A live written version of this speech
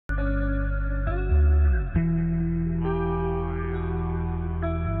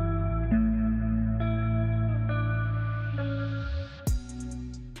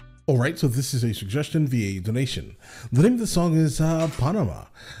All right, so this is a suggestion via donation. The name of the song is Panama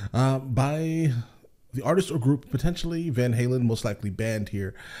by the artist or group, potentially Van Halen, most likely band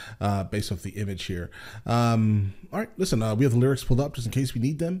here, based off the image here. All right, listen, we have the lyrics pulled up just in case we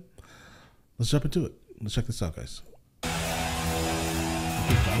need them. Let's jump into it. Let's check this out, guys.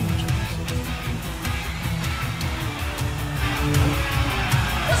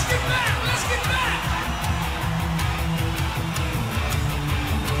 Let's get back! Let's get back!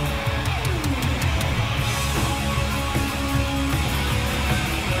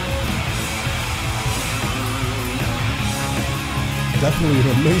 Definitely an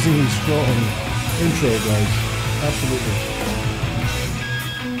amazingly strong intro, guys. Absolutely.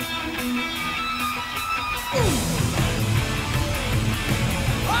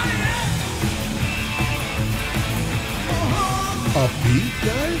 A beat,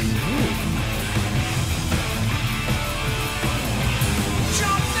 guys?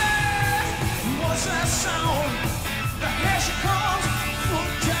 Jump there! What's that sound? The here she comes,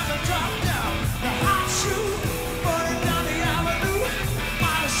 foot tap and drop down. The hot shoe, burning down the avenue.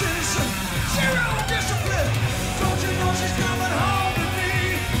 My citizen, zero discipline. Don't you know she's coming home to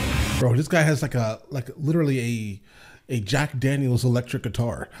me? Bro, this guy has like literally a Jack Daniels electric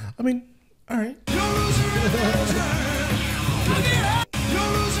guitar. I mean, all right. You're losing in that turn. Look at her. You're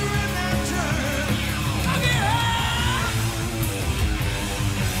losing in that turn. Look at her.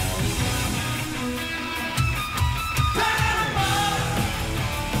 Panama.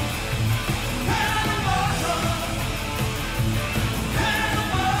 Panama.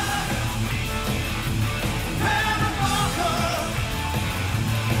 Panama. Panama.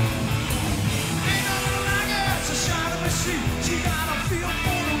 Ain't nothing like it. It's a shot of a sheet. She got a feel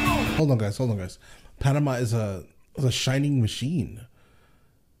for the road. Hold on, guys. Panama is a shining machine.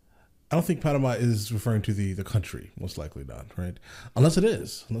 I don't think Panama is referring to the country, most likely not, right? Unless it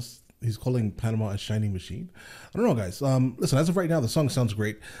is, unless he's calling Panama a shining machine. I don't know, guys. Listen, as of right now, the song sounds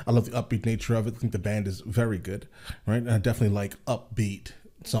great. I love the upbeat nature of it. I think the band is very good, right? And I definitely like upbeat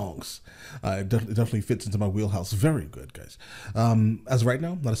songs. It definitely fits into my wheelhouse. Very good, guys. As of right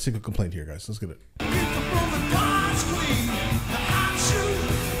now, not a single complaint here, guys. Let's get it.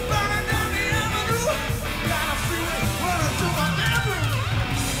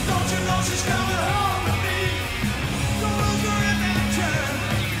 She's coming home with me. Don't lose her in that turn.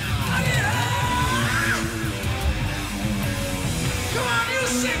 Look at her. Come on, you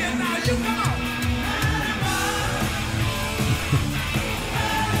sing it now. You come on.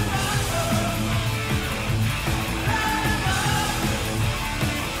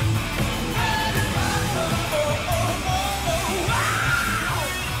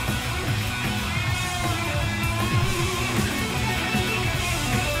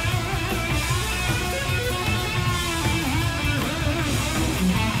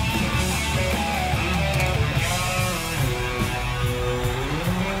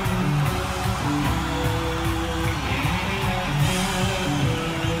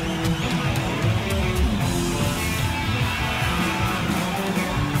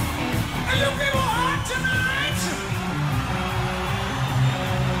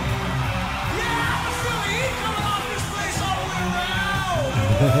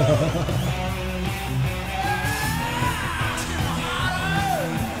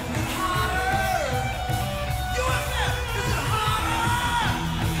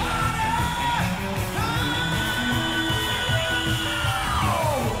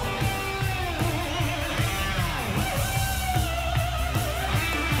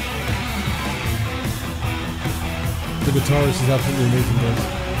 The guitarist is absolutely amazing, guys.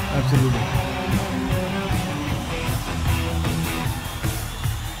 Absolutely.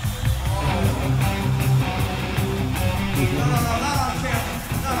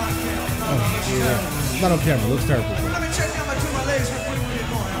 Not on camera. Looks terrible. Let me check down my legs before you get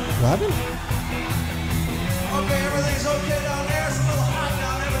going. What happened? Okay, everything's okay down there. It's a little hot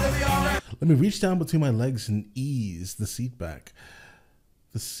down there, but they'll be all right. Let me reach down between my legs and ease the seat back.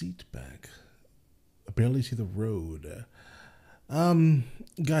 The seat back. I barely see the road.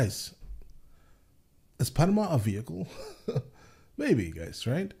 Guys, is Panama a vehicle? Maybe, guys,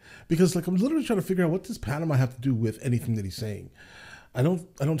 right? Because like I'm literally trying to figure out what does Panama have to do with anything that he's saying. I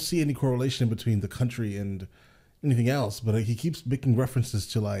don't see any correlation between the country and anything else, but he keeps making references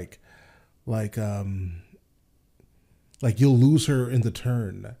to like you'll lose her in the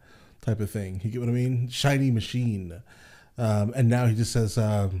turn type of thing. You get what I mean? Shiny machine. And now he just says,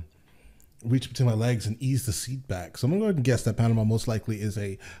 reach between my legs and ease the seat back. So I'm gonna go ahead and guess that Panama most likely is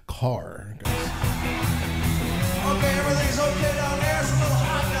a car, guys. Okay, everything's okay down there. It's a little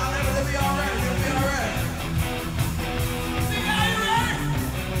hot down there, but they'll be all right. They'll be all right. Are you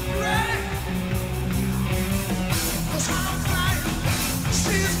ready?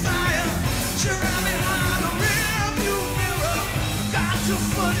 sees fire. Surround behind a rearview mirror. Got to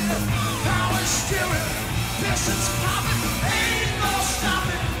foot it, power steering. Pistons popping, ain't no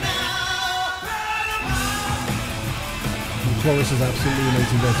stopping now. The chorus is absolutely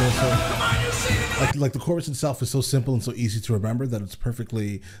amazing, guys. Also, Come on, you see it. like the chorus itself is so simple and so easy to remember that it's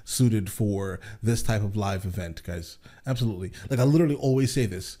perfectly suited for this type of live event, guys. Absolutely. Like I literally always say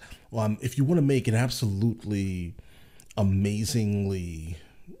this. If you want to make an absolutely amazingly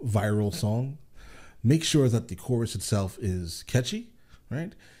viral song, make sure that the chorus itself is catchy,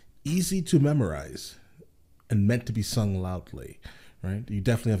 right? Easy to memorize and meant to be sung loudly, right? You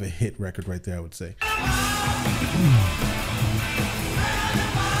definitely have a hit record right there, I would say. Come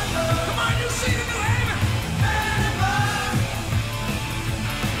on, you see it, New Haven.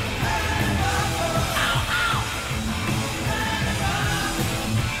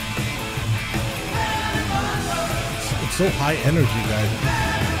 It's so high energy, guys.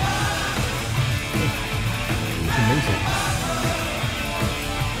 It's amazing.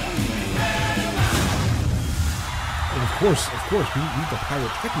 And of course, we need the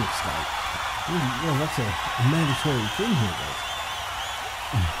pyrotechnics, guys. That's a mandatory thing here, guys.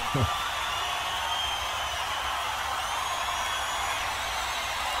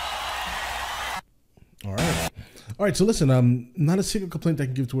 All right, so listen, not a single complaint I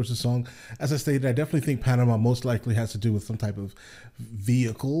can give towards the song. As I stated, I definitely think Panama most likely has to do with some type of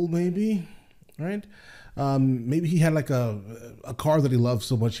vehicle, maybe, right? Maybe he had like a car that he loved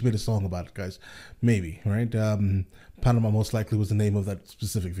so much he made a song about it, guys. Maybe, right? Panama most likely was the name of that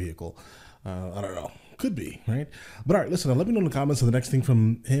specific vehicle. I don't know. Could be, right? But all right, listen, let me know in the comments of the next thing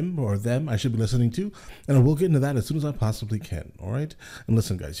from him or them I should be listening to, and I will get into that as soon as I possibly can, all right? And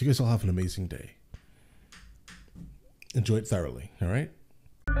listen, guys, you guys all have an amazing day. Enjoy it thoroughly, all right?